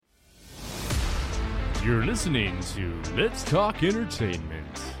You're listening to Let's Talk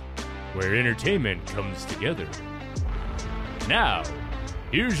Entertainment, where entertainment comes together. Now,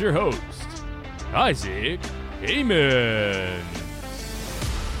 here's your host, Isaac Heyman.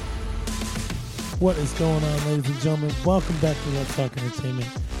 What is going on, ladies and gentlemen? Welcome back to Let's Talk Entertainment.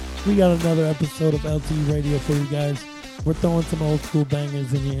 We got another episode of LTE Radio for you guys. We're throwing some old school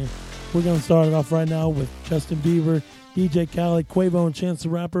bangers in here. We're going to start it off right now with Justin Bieber, DJ Khaled, Quavo, and Chance the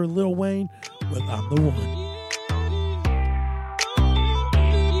Rapper, Lil Wayne with I'm the One.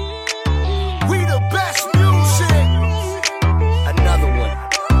 We the best music. Another one.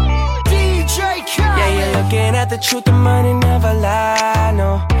 DJ Khaled. Yeah, you're looking at the truth, the money never lie,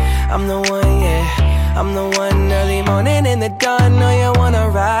 no. I'm the one, yeah. I'm the one early morning in the dawn. Know you wanna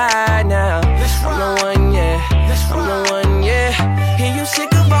ride now. I'm the one, yeah. I'm the one, yeah. Hear you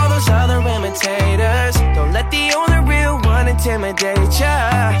sick of all those other imitators. Don't let the only real one intimidate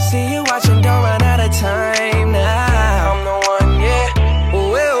ya. See you watching, don't run out of time now. I'm the one, yeah.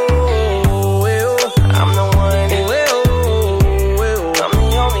 Ooh, ooh, ooh. I'm the one. Ooh, ooh, ooh. I'm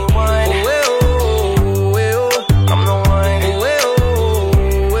the only one. Ooh, ooh. I'm the one. Ooh,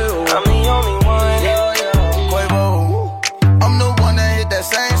 ooh. I'm the only one. Quavo, I'm the one that hit that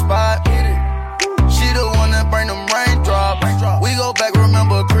same spot. She the one that bring them raindrops. We go back,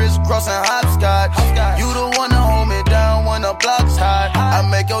 remember crisscrossing hopscotch. You the one that hold me down when the block's hot. I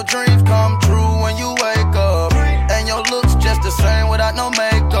make your dreams come true when you wake up. And your looks just the same without no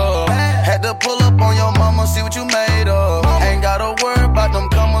makeup. Had to pull up on your mama, see what you made of. Ain't gotta worry about them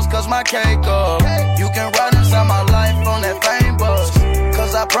comers, cause my cake up. You can ride inside my life on that fame bus.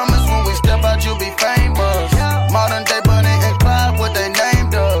 Cause I promise when we step out, you'll be famous. Modern day Bunny and Clyde, what they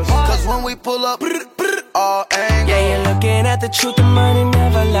named us. Cause when we pull up, all angles. Yeah, you're looking at the truth, the money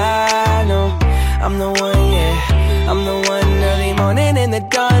never lie, no. I'm the one, yeah. I'm the one early morning in the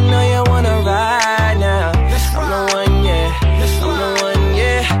dawn. Know you wanna ride now. I'm the one, yeah. I'm the one,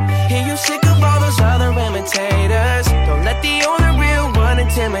 yeah. Hear you sick of all those other imitators. Don't let the only real one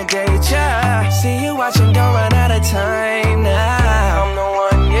intimidate ya. See you watching, don't run out of time now. I'm the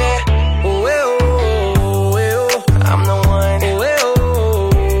one, yeah. Ooh, ooh, ooh. I'm the one. Ooh, ooh,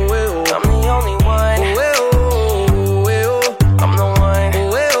 ooh. I'm the only one. Ooh, ooh. I'm the one.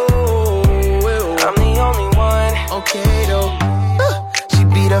 Ooh, ooh. I'm the only one. Okay though, she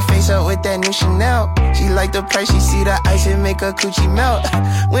beat her face up with that new Chanel. She like the price, she see the ice and make her coochie melt.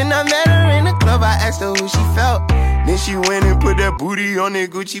 When I met her in the club, I asked her who she felt. Then she went and put that booty on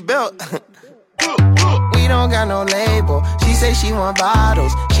that Gucci belt. We don't got no label. She say she want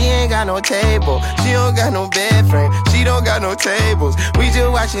bottles. She ain't got no table. She don't got no bed frame. She don't got no tables. We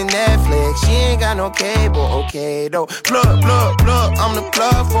just watching Netflix. She ain't got no cable. Okay though, plug, plug, plug. I'm the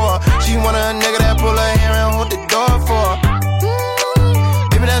plug for her. She want a nigga that pull her hair and hold the door for her.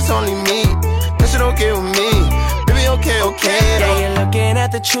 Baby, that's only me. That shit okay with me. Baby, okay, okay though. Yeah, you're looking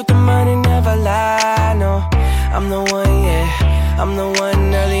at the truth, the money never lie, no. I'm the one, yeah. I'm the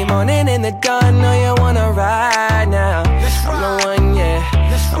one early morning in the dawn. Know you wanna ride now. I'm the one, yeah.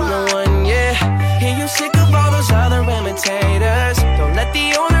 I'm the one, yeah. Hear you sick of all those other imitators. Don't let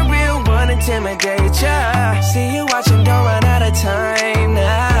the only real one intimidate ya. See you watching, don't run out of time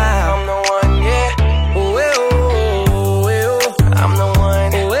now. I'm the one, yeah. Ooh, ooh, ooh. I'm the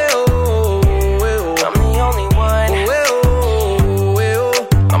one. Ooh, ooh, ooh. I'm the only one. Ooh, ooh.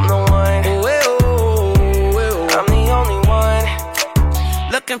 I'm the one. Ooh, ooh. I'm the only one.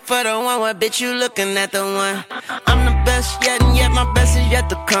 Looking for the one, what bitch you looking at the one? I'm the best yet, and yet my best is yet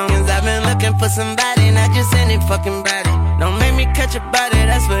to come. Cause I've been looking for somebody, not just any fucking body. Don't make me catch a body,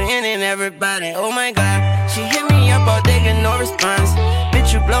 that's for any and everybody. Oh my god, she hit me up all day, get no response.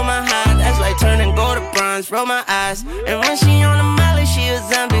 Bitch, you blow my heart, that's like turning gold to bronze. Roll my eyes, and when she on the molly, she a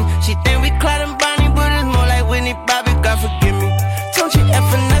zombie. She think we Clyde and Bonnie, but it's more like Whitney Bobby, God forgive me. Don't you F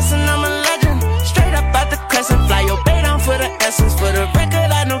finesse and I'm a legend. Straight up out the crescent, fly your bait on for the essence. For the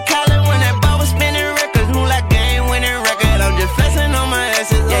record, I knew Khaled when that ball was spinning records. Move like game winning record, I'm just flexing on my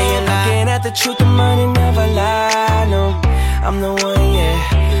essence. Yeah, you're looking at the truth, the money never lie, no. I'm the one, yeah.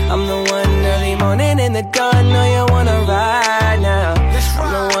 I'm the one early morning in the dawn. Know you wanna ride now. I'm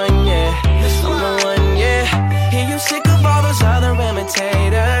the one, yeah. I'm the one, yeah. Hear you sick of all those other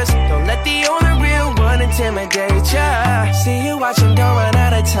imitators. Don't let the only real one intimidate ya. See you watching, don't run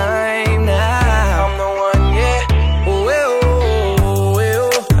out of time now. I'm the one, yeah. Ooh, ooh,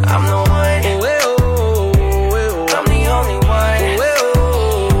 ooh. I'm the one. Ooh, ooh, ooh. I'm the only one. Ooh,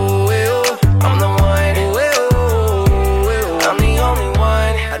 ooh. I'm the one. Ooh, ooh. I'm the only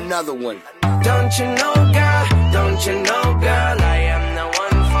one. Another one. Don't you know, girl? Don't you know, girl? I am the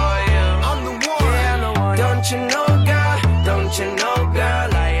one for you. I'm the one. Yeah, I'm the one. Don't you know, girl? Don't you know,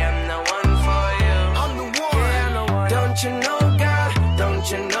 girl? I am the one for you. I'm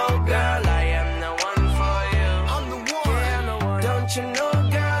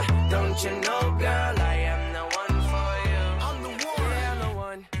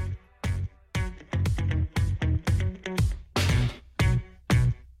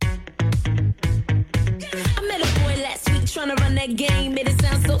tryna run that game. Made it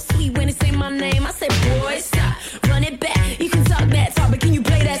sound so sweet when they say my name. I said, boy, stop, run it back. You can talk that talk, but can you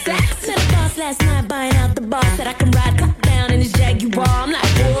play that sax? Met a boss last night buying out the bar. Said I can ride top down in his Jaguar. I'm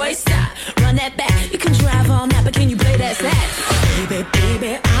like, boy, stop, run that back. You can drive all night, but can you play that sax? Baby,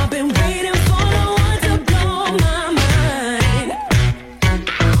 baby, I've been waiting for the one to blow my mind.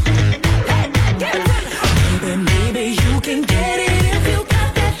 Baby, maybe you can get it if you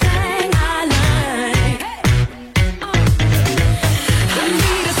got that thing I like. I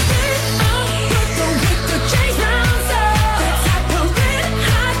need a spin with the chase rounds up. That type of red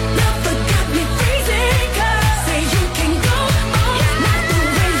hot love that got me freezing. Cause say you can go all night the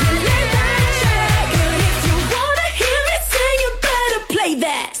way you lay that track. But if you wanna hear me sing, you better play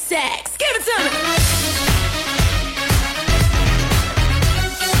that sax. Give it to me.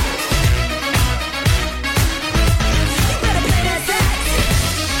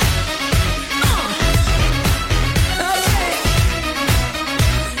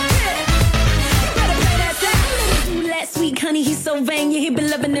 Sweet honey, he's so vain, yeah, he been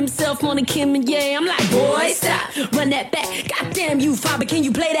loving himself more than Kim and yeah. I'm like, boy, stop, run that back. Goddamn you, father, can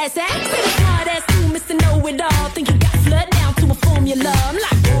you play that sax? Say the smart ass too, Mr. Know-It-All. Think you got flood down to a formula. I'm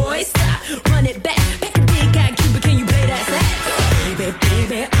like, boy, stop, run it back. Back a big guy, Cuba, can you play that sax? Baby,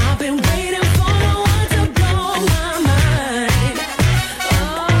 baby, I've been waiting for the one to blow my mind.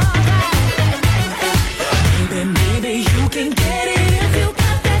 Oh, baby, maybe you can get it if you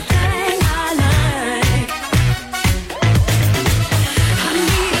got that thing I like. I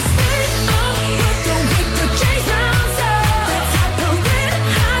need a spin with the chase rounds up. That type of red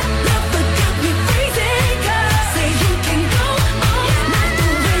hot love that got me freezing. Cause say you can go all night the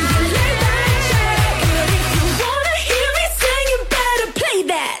way you lay that track. But if you wanna hear me sing, you better play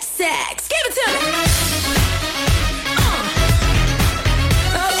that sax. Give it to me.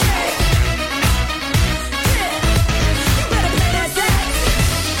 Okay. Yeah. You better play that sax.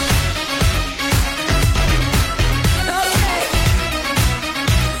 Okay.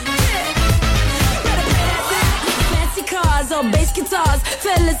 Fancy cars or bass guitars,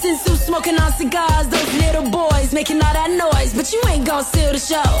 fellas in suits smoking on cigars. Those little boys making all that noise, but you ain't gon' steal the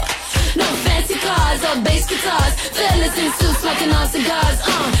show. No fancy cars or bass guitars, fellas in suits smoking on cigars.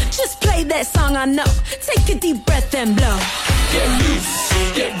 Just play that song I know. Take a deep breath and blow. Get loose,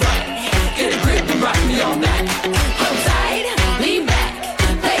 get right, get a grip and rock me all night. Hold tight, lean back,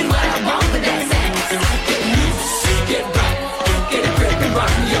 play what I want with that sax. Get loose, get right, get a grip and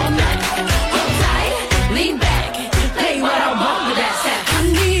rock me all night. Hold tight, lean back, play what I want with that sax. I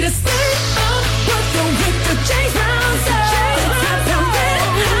need a spin with the chase rounds up. That type of red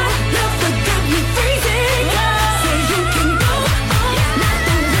hot love that got me freezing. Say you can go all night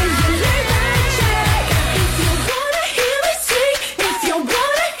the way you lay that track. If you wanna hear me sing, if you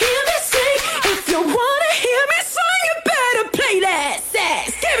wanna hear me sing, if you wanna hear me sing, you better play that sax.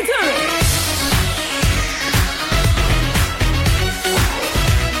 Give it to me.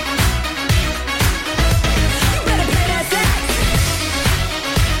 You better play that sax.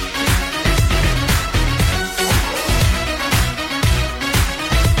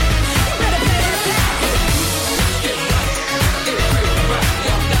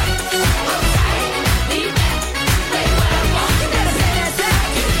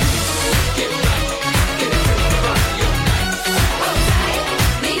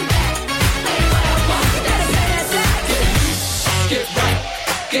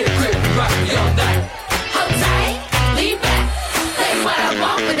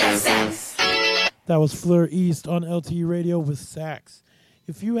 That was Fleur East on LTE Radio with Sax.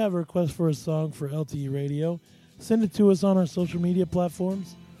 If you have a request for a song for LTE Radio, send it to us on our social media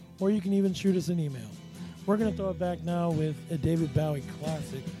platforms, or you can even shoot us an email. We're going to throw it back now with a David Bowie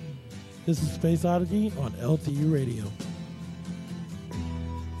classic. This is Space Oddity on LTE Radio.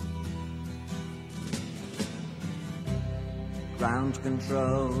 Ground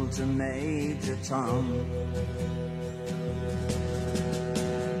control to Major Tom.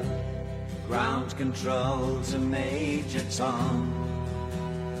 Ground control to Major Tom.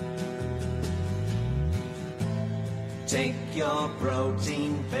 Take your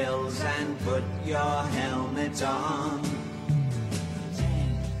protein pills and put your helmet on.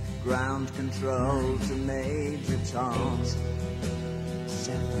 Ground control to Major Tom.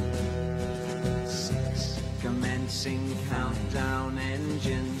 7, 6. Commencing countdown,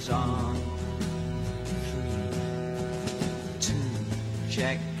 engines on. 3, 2.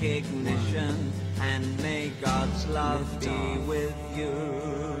 Check ignition and may God's love be with you.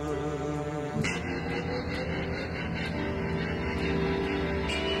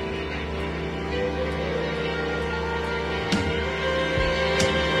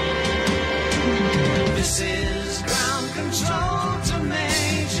 This is ground control.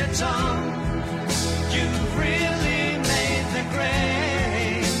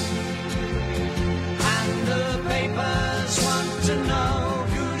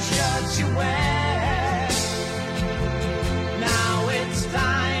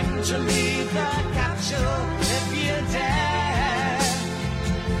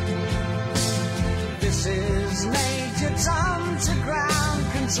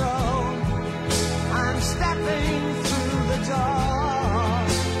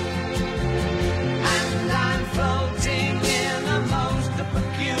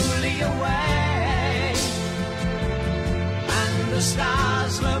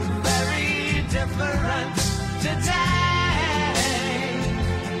 deliverance today.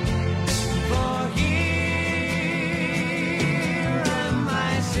 For here am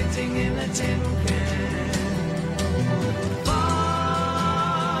I sitting in a tin can, far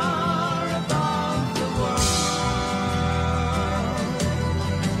above the world.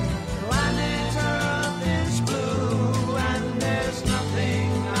 Planet Earth is blue and there's nothing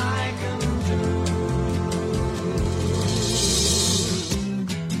I can do.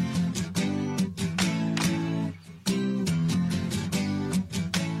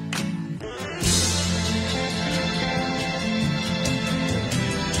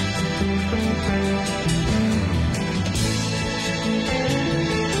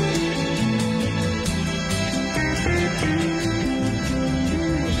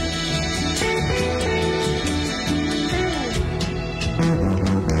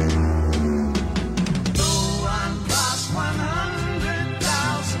 Though I'm past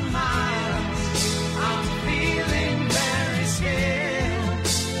 100,000 miles, I'm feeling very scared.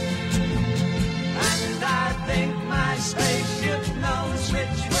 And I think my spaceship knows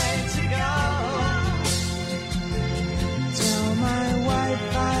which way to go.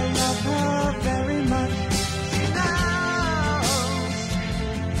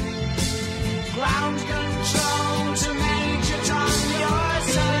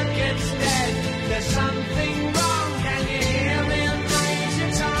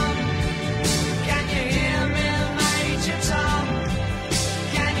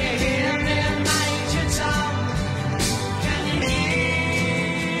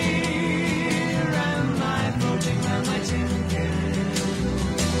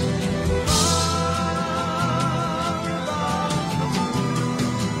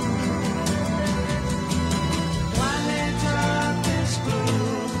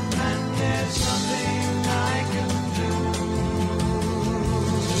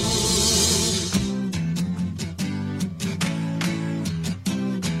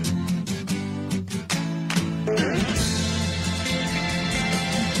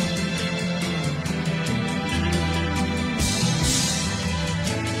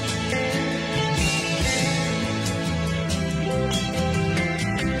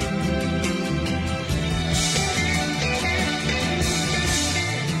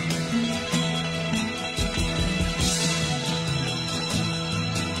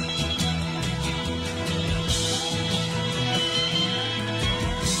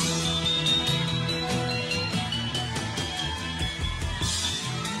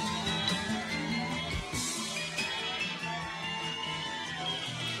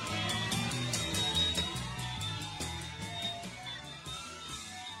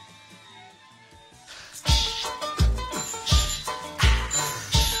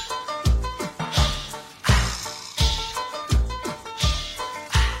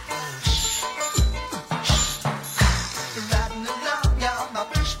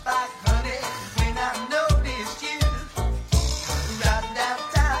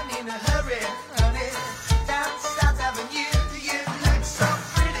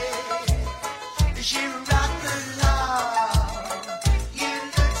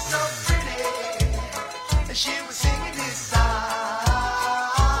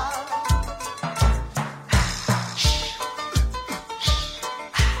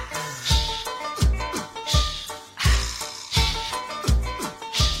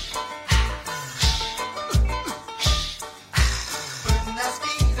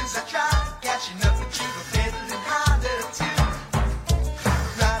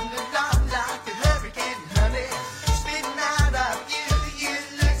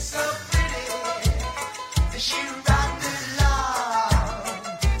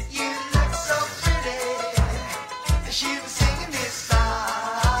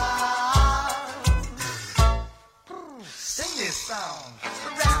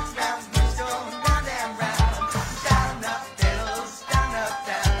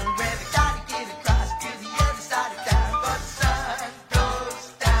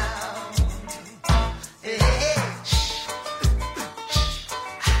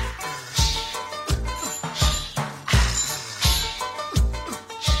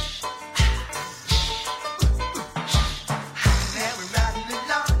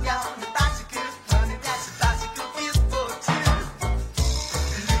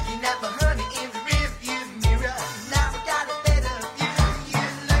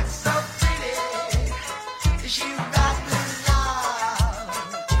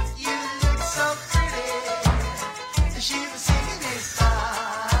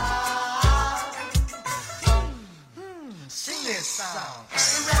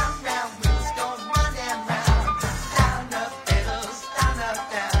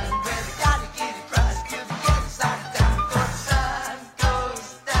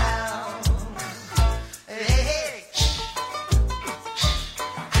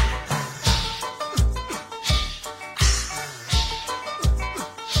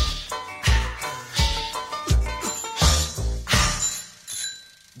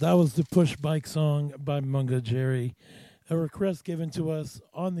 That was the Push Bike song by Munga Jerry, a request given to us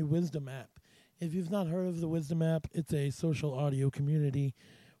on the Wisdom app. If you've not heard of the Wisdom app, it's a social audio community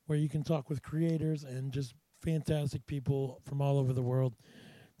where you can talk with creators and just fantastic people from all over the world.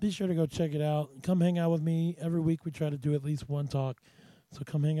 Be sure to go check it out. Come hang out with me. Every week we try to do at least one talk. So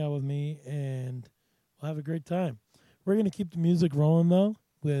come hang out with me and we'll have a great time. We're going to keep the music rolling, though,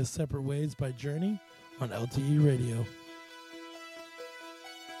 with Separate Ways by Journey on LTE Radio.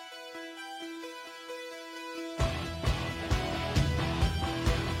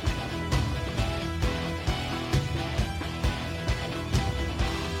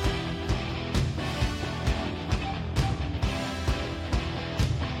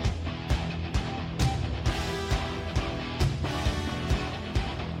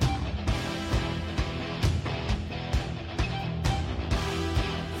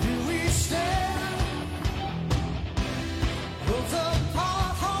 Here we stand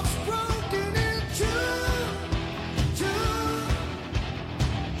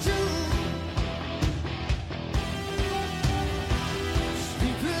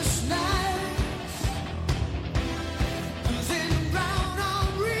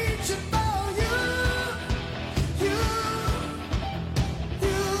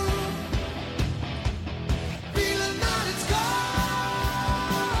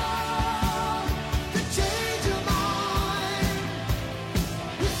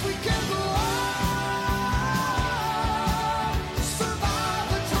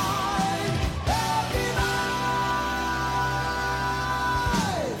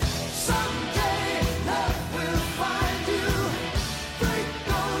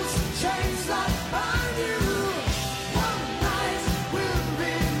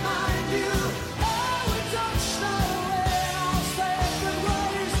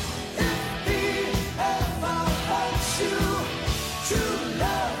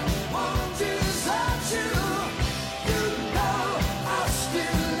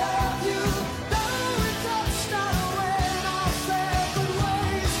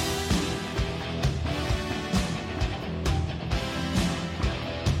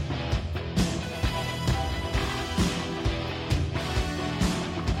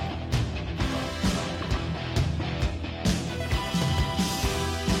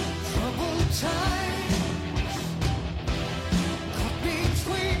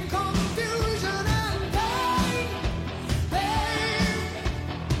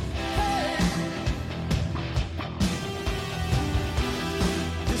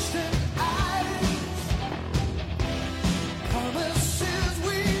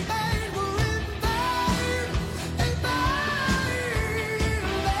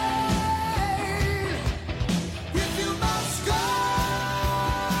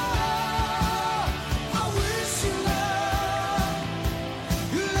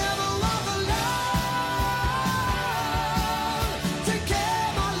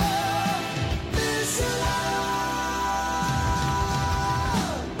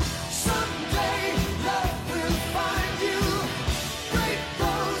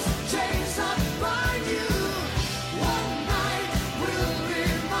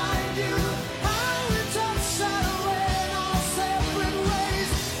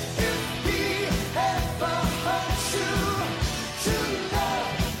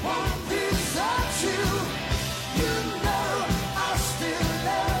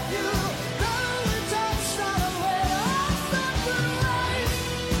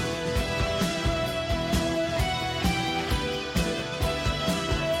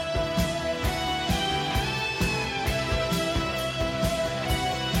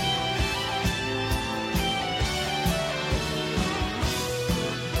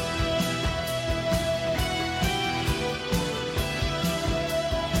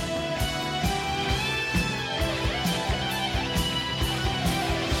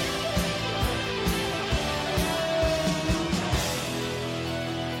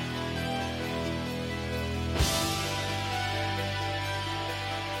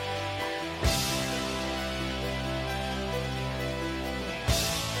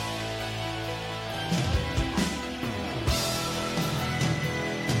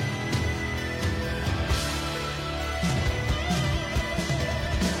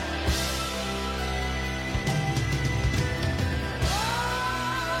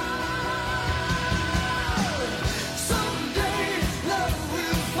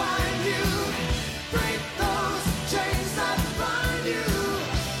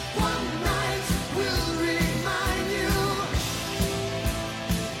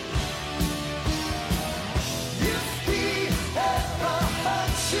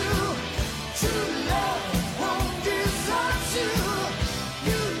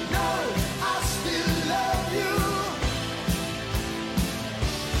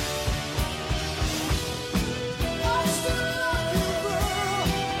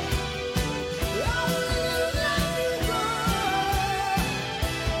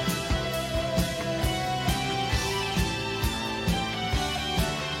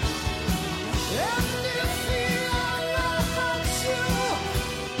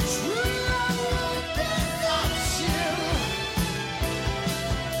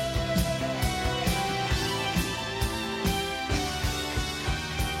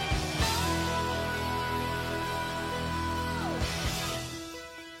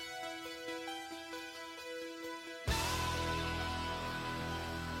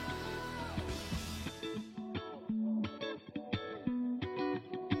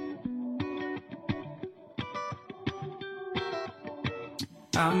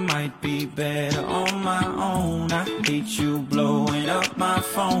I might be better on my own. I hate you blowing up my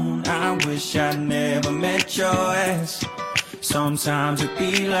phone. I wish I never met your ass. Sometimes it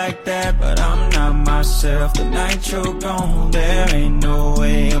be like that, but I'm not myself the night you're gone. There ain't no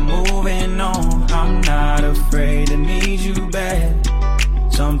way I'm moving on. I'm not afraid to need you back.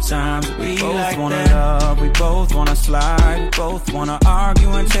 Sometimes we both like wanna that. Love, we both wanna slide, we both wanna argue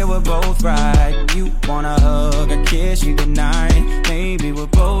until we're both right. You wanna hug or kiss you goodnight. Maybe we're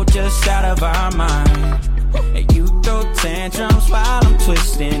both just out of our mind. And you throw tantrums while I'm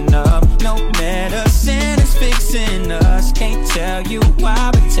twisting up. No medicine is fixing us. Can't tell you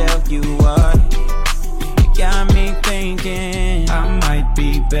why, but tell you what. You got me thinking I might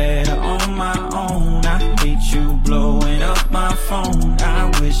be better on my own. I hate you blowing up my phone.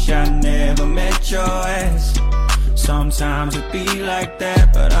 I wish I never met your ass. Sometimes it be like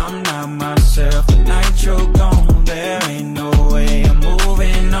that, but I'm not myself the night you're gone. There ain't no way I'm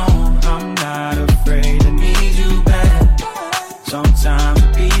moving on. I'm not afraid to need you back. Sometimes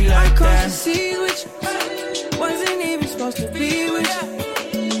it be like that. I see with you, wasn't even supposed to be with you.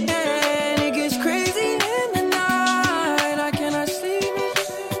 And it gets crazy in the night. I cannot sleep.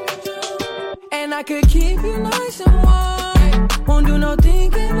 And I could keep you nice and warm. Won't do no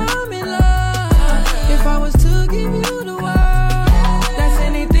thinking I'm in love. If I was to give you the world, that's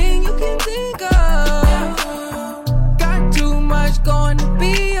anything you can think of. Got too much going to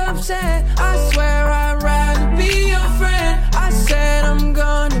be upset. I swear I'd rather be your friend. I said I'm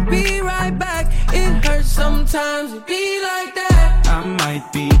gonna be right back. It hurts sometimes to be like that. I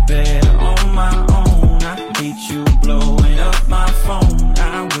might be better on my own. I hate you blowing up my phone.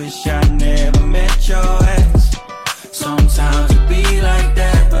 I wish I never met your ass. Sometimes it be like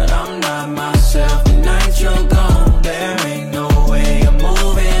that, but I'm not myself the night you're gone. There ain't no way I'm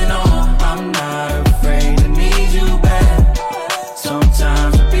moving on. I'm not afraid to need you back.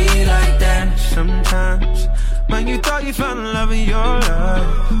 Sometimes it be like that. Sometimes, man, you thought you found the love of your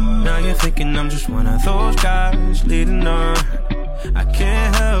life. Now you're thinking I'm just one of those guys leading on. I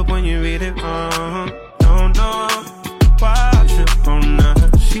can't help when you read it wrong. Don't know why I trip on her.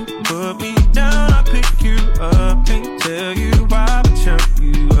 She put me down, I pick you up. Can't tell you why, but tell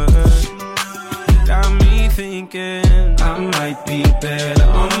you what. Got me thinking I might be better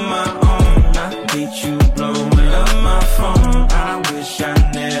on my own. I hate you blowing up my phone. I wish I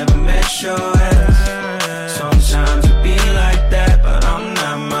never met your ass. Sometimes it be like that, but I'm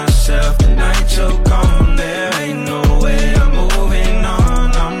not myself the night you're gone. There ain't no way I'm moving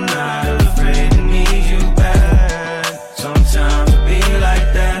on. I'm not afraid to need you back. Sometimes it be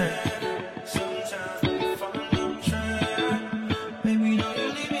like that. Sometimes we fall on track. Baby, don't you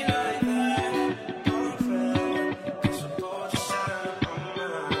leave me like that. Perfect. 'Cause we're both just out of our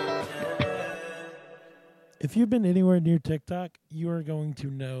mind. If you've been anywhere near TikTok, you are going to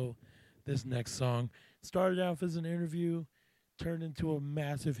know this next song. Started off as an interview, turned into a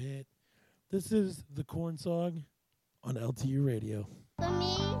massive hit. This is the Corn song on LTE Radio. For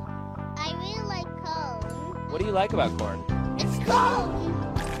me, I really like corn. What do you like about corn? It's corn.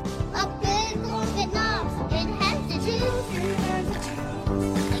 A good corn that knobs. It has the juice.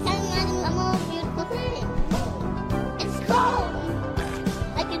 I can't imagine a more beautiful thing. It's corn.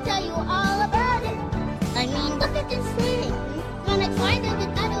 I can tell you all about it. I mean, look at this thing. When I find it,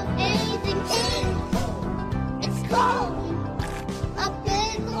 I don't anything in. It's corn. A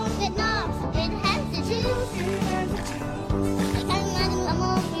good corn that knobs. It has the juice. I can't imagine a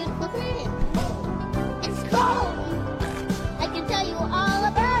more beautiful thing. It's corn. I can tell you all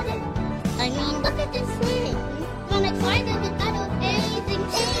about it. I mean, look at this thing. When I find it, I don't anything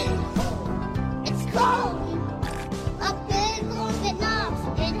in. It's corn. A good corn that knobs.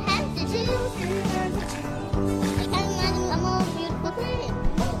 It has the juice. I can't imagine a more beautiful thing.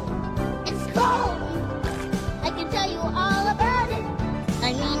 It's corn. I can tell you all about it.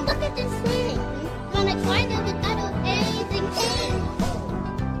 I mean, look at this thing. When I find it, I don't anything in.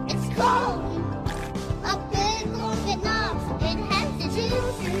 It's corn. A good corn that knobs. It has the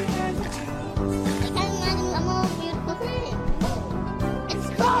juice. I can't imagine a more beautiful thing. It's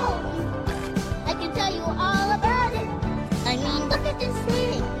corn. I can tell you all about it. I mean, look at this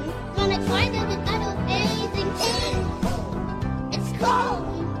thing. When I find it, I don't anything in. It's corn.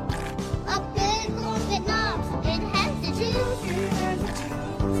 A good corn that knobs. It has the juice.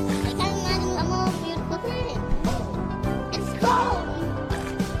 I can't imagine a more beautiful thing. It's corn.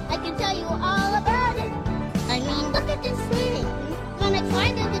 I can tell you all about it. I mean, look at this thing. When I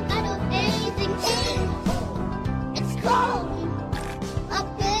find it, I don't anything in. It's corn. A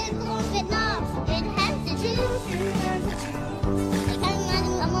good corn that knobs. It has the juice. I can't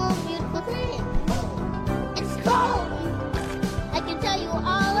imagine a more beautiful thing. It's corn. I can tell you all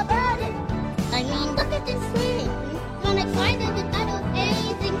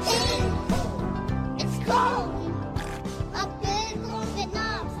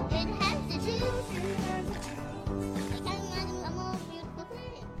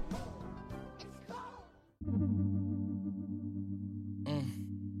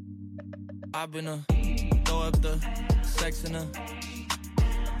I've been throw up the sex in and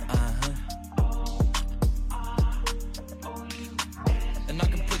I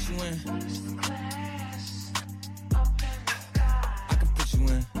can put you in. I can put you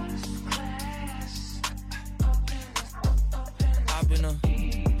in. I've been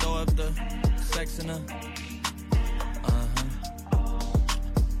throw up the sex in and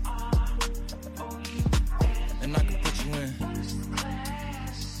I can put you in.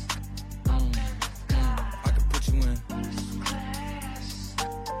 I can put you in.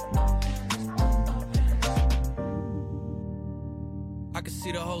 I can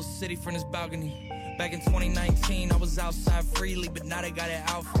see the whole city from this balcony. Back in 2019, I was outside freely, but now they got it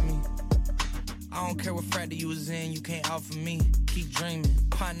out for me. I don't care what frat you was in, you can't out for me. Keep dreaming.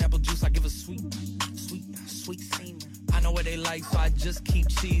 Pineapple juice, I give a sweet semen. I know what they like, so I just keep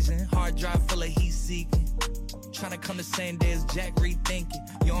cheesing. Hard drive full of heat seeking. Tryna come the same day as Jack,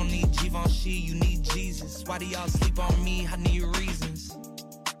 rethinking. You don't need Givenchy, you need Jesus. Why do y'all sleep on me? I need reasons.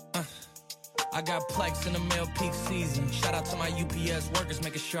 I got plex in the mail peak season. Shout out to my UPS workers,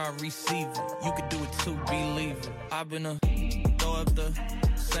 making sure I receive it. You could do it too, believe it. I've been throw up the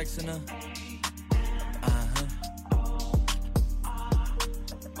sex in and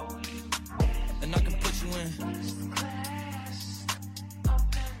I can put you in.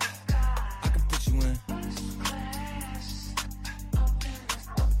 I can put you in.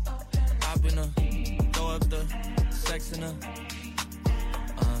 I've been throw up the sex in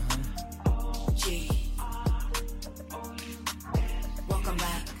G. Welcome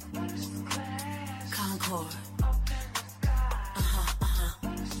back. Concord.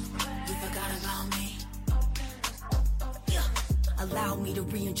 You forgot about me? Yeah. Allow me to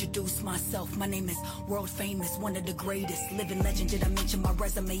reintroduce myself. My name is world famous, one of the greatest. Living legend, did I mention my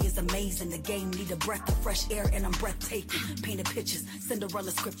resume is amazing? The game need a breath of fresh air and I'm breathtaking. Painted pictures,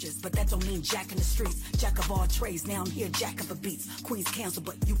 Cinderella scriptures, but that don't mean Jack in the streets. Jack of all trades, now I'm here, Jack of the beats. Queen's cancel,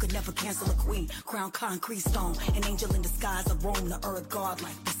 but you could never cancel a queen. Crown concrete stone, an angel in disguise, a Rome, the earth god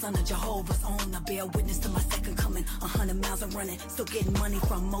like the son of Jehovah's own. I bear witness to my second coming, 100 miles I'm running. Still getting money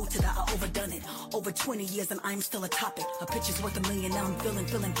from Mo to the I overdone it. Over 20 years and I'm still a topic. A picture's worth $1 million, now I'm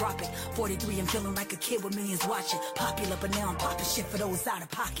feeling, drop it. 43, I'm feeling like a kid with millions watching. Popular, but now I'm popping shit for those out of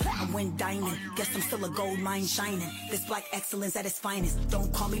pocket. I went diamond, guess I'm still a gold mine shining. This black excellence at its finest.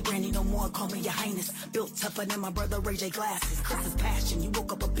 Don't call me Brandy no more, call me your highness. Built tougher than my brother Ray J glasses. This is passion, you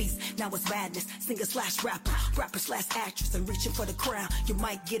woke up a beast, now it's madness. Singer slash rapper, rapper slash actress, and reaching for the crown. You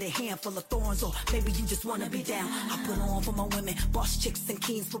might get a handful of thorns, or maybe you just wanna be down. I put on for my women, boss chicks and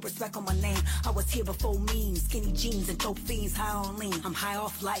kings, put respect on my name. I was here before memes, skinny jeans and dope fiends, high on lean. I'm high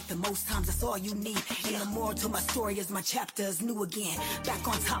off life, and most times that's all you need. And the more to my story is my chapter is new again. Back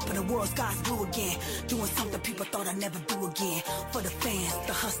on top of the world, sky's blue again. Doing something people thought I'd never do again. For the fans,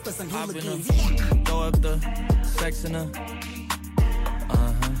 the hustlers and hooligans. Throw up the sex in and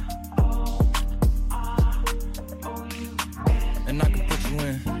I can put you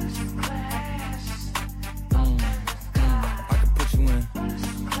in. I can put you in.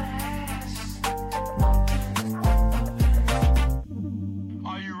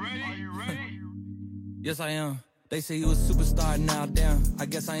 Are you ready? Yes, I am. They say you a superstar now, damn, I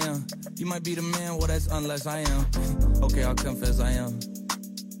guess I am. You might be the man, well that's unless I am. Okay, I'll confess I am.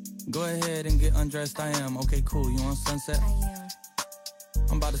 Go ahead and get undressed, I am. Okay, cool, you on Sunset?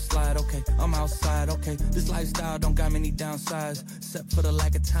 I'm about to slide, okay, I'm outside, okay. This lifestyle don't got many downsides. Except for the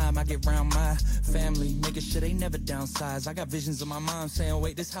lack of time I get around my family, making sure they never downsize. I got visions of my mom saying,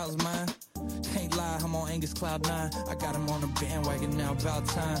 wait, this house mine. Can't lie, I'm on Angus Cloud 9. I got him on the bandwagon now, about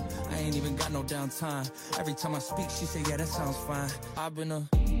time. I ain't even got no downtime. Every time I speak, she say, yeah, that sounds fine. I've been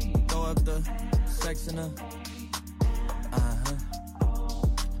throw up the sex in and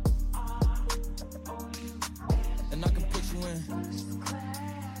I can put you in.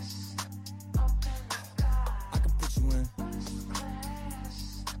 I can put you in.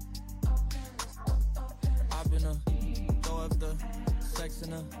 I've been throw up the sex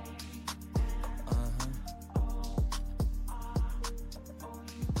in and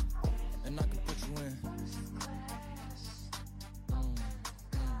I can put you in.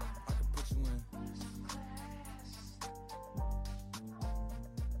 I can put you in.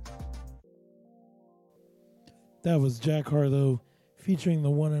 That was Jack Harlow featuring the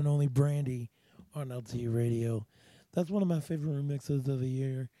one and only Brandy on LTE Radio. That's one of my favorite remixes of the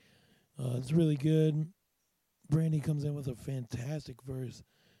year. It's really good. Brandy comes in with a fantastic verse.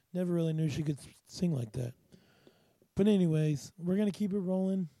 Never really knew she could sing like that. But anyways, we're going to keep it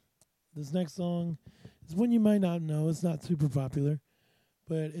rolling. This next song is one you might not know. It's not super popular.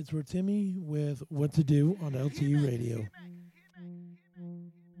 But it's Timmy with What to Do on LTE Radio.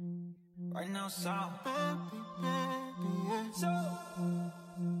 Right now, South.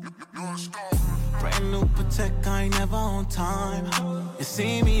 Brand new Patek, I ain't never on time. You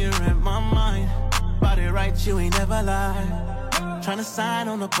see me, you're in my mind. Body right, you ain't never lie. Tryna sign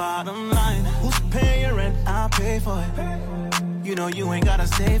on the bottom line. Who's paying your rent? I'll pay for it. You know you ain't gotta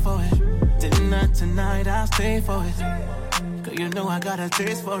stay for it. Dinner tonight, I'll stay for it. Cause you know I got a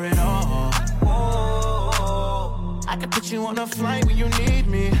taste for it all. I can put you on a flight when you need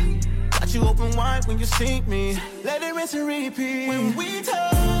me. Got you open wide when you see me. Let it rinse and repeat. When we touch,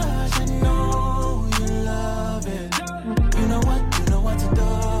 I know you love it. You know what to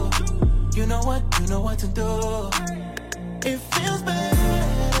do. You know what to do. It feels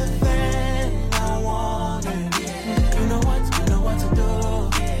better than I want it. You know what to do.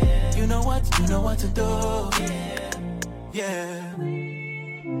 You know what to do. Yeah.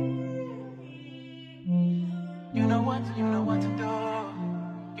 You know what to do. You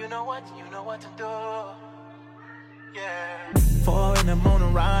know what to do. Yeah. 4 in the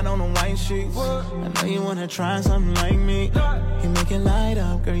morning, ride on the white sheets. I know you wanna try something like me. You make it light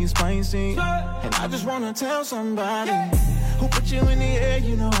up, girl, you spicy. And I just wanna tell somebody who put you in the air,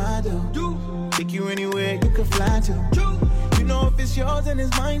 you know I do. Take you anywhere you can fly to. You know if it's yours and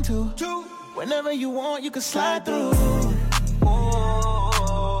it's mine too. Whenever you want, you can slide through.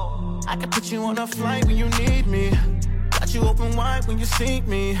 I can put you on a flight when you need me. Got you open wide when you see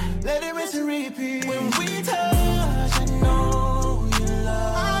me. Let it rinse and repeat. When we touch, I know you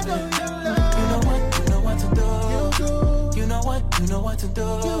love it. You know what to do. You know what to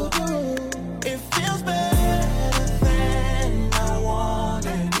do. It feels better than I want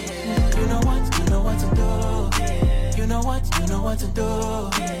it. You know what to do. You know what to do.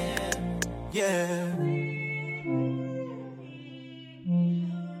 Yeah.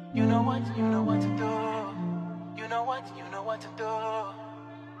 You know what to do. You know what to do.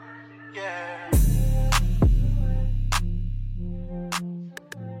 Yeah.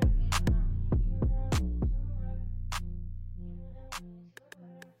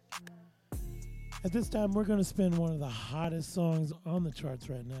 At this time, we're going to spin one of the hottest songs on the charts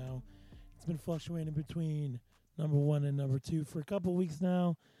right now. It's been fluctuating between number 1 and number 2 for a couple weeks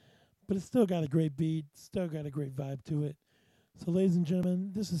now, but it's still got a great beat, still got a great vibe to it. So, ladies and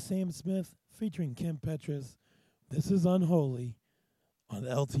gentlemen, this is Sam Smith featuring Kim Petras. This is Unholy on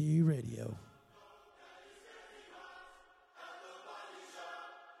LTE Radio.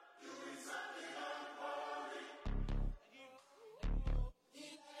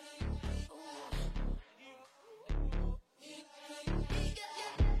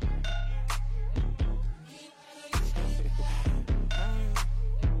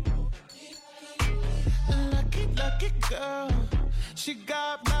 Lucky girl, she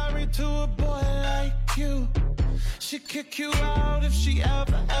got married to a boy like you. She'd kick you out if she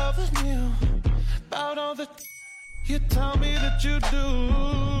ever knew about all the you tell me that you do.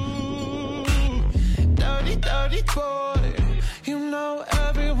 Dirty, dirty boy. You know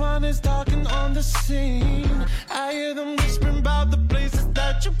everyone is talking on the scene. I hear them whispering about the places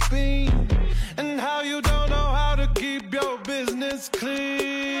that you've been and how you don't know how to keep your business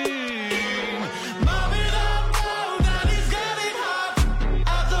clean.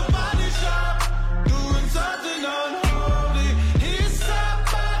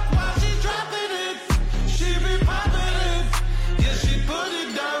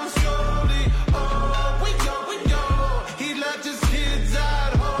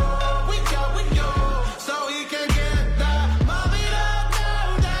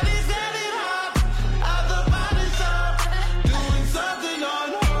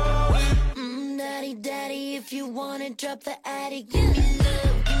 Drop the attic, give me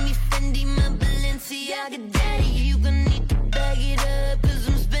love, give me Fendi, my Balenciaga daddy. You gon' need to bag it up, cause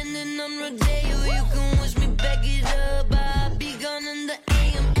I'm spending on Rodeo. You can wish me back it up, I'll be gone in the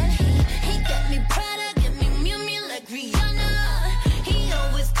AM. And he got me Prada, got me Miu Miu like Rihanna. He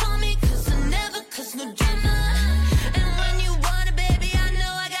always call me cause I never cause no drama. And when you want it, baby, I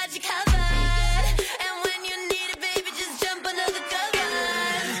know I got you covered. And when you need it, baby, just jump under the covers.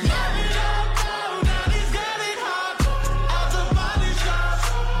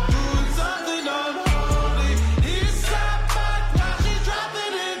 He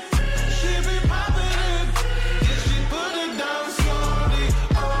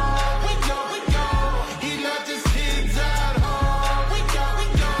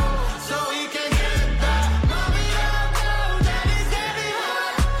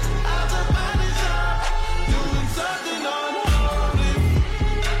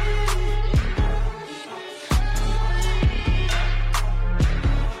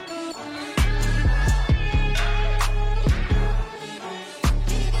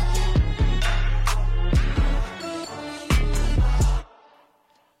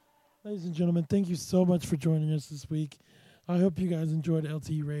Ladies and gentlemen, thank you so much for joining us this week. I hope you guys enjoyed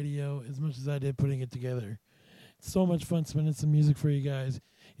LTE Radio as much as I did putting it together. It's so much fun spending some music for you guys.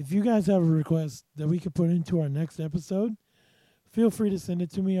 If you guys have a request that we could put into our next episode, feel free to send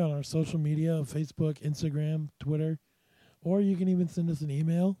it to me on our social media, Facebook, Instagram, Twitter, or you can even send us an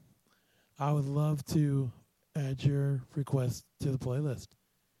email. I would love to add your request to the playlist.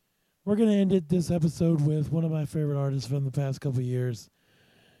 We're going to end this episode with one of my favorite artists from the past couple of years.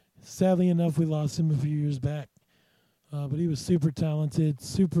 Sadly enough, we lost him a few years back. But he was super talented,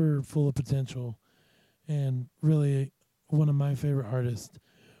 super full of potential, and really one of my favorite artists.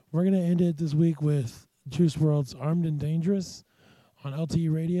 We're going to end it this week with Juice WRLD's Armed and Dangerous on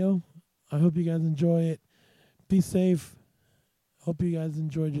LTE Radio. I hope you guys enjoy it. Be safe. Hope you guys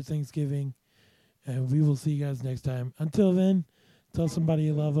enjoyed your Thanksgiving. And we will see you guys next time. Until then, tell somebody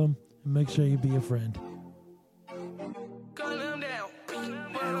you love them and make sure you be a friend. Gun them down. Gun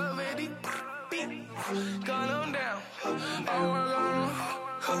them down.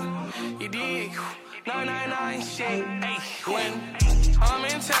 You dig? 999 shit. When I'm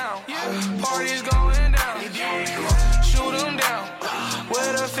in town, parties going down. You dig? Shoot them down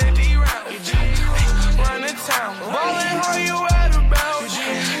with a 50 round. You dig? Run the town. Ballin', how you at about?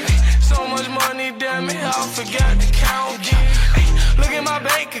 So much money, damn it, I forgot to count. Look at my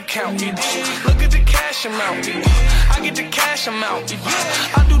bank account. Look at the cash amount. I get the cash amount.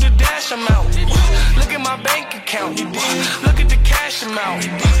 I do the dash amount. Look at my bank account. Look at the cash amount.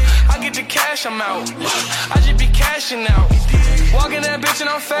 I get the cash amount. I just be cashing out. Walking that bitch and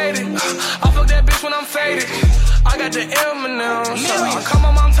I'm faded. I fuck that bitch when I'm faded. I got the M&M's. I call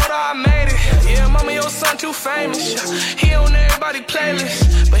my mom, told her I made it. Yeah, mama, your son too famous. He on everybody's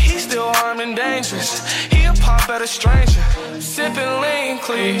playlist, but he still armed and dangerous. He a pop at a stranger. Sipping lean,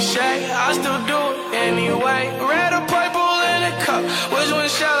 cliche. I still do it anyway. Red or purple in a cup. Which one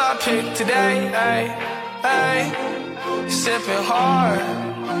shall I pick today? Ay, ay. Sipping hard.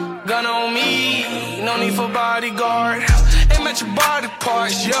 Gun on me. No need for bodyguard. Aim at your body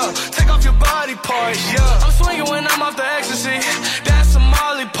parts, yeah. Take off your body parts, yeah. I'm swinging when I'm off the ecstasy. That's a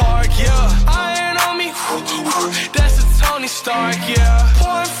Molly Park, yeah. Iron on me. That's a Tony Stark, yeah.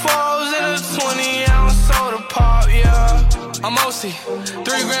 Pouring falls in a 20-ounce soda pop, yeah. I'm OC, 3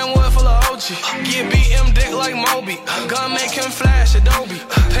 grand wood full of OG. Get BM dick like Moby. Gun make him flash Adobe.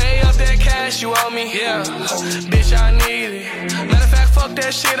 Pay up that cash you owe me, yeah. Bitch, I need it. Matter of fact, fuck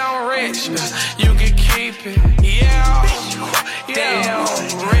that shit, I'm rich. You can keep it, yeah. Damn,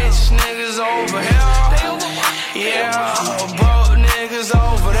 rich niggas over here. Yeah, broke niggas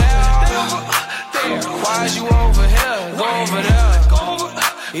over there. Why is you over here? Go over there.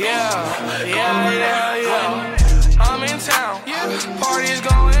 Yeah. I'm in town, parties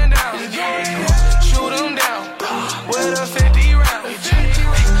going down. Shoot them down with a 50 round.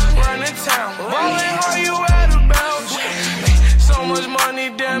 Run the town, ballin', how you at about? So much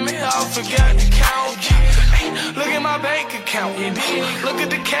money, damn it, I forgot to count. Look at my bank account. Look at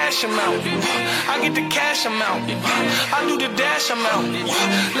the cash amount. I get the cash amount. I do the dash amount.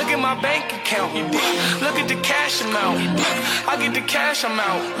 Look at my bank account. Look at the cash amount. I get the cash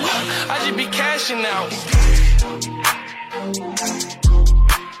amount. I just be cashing out.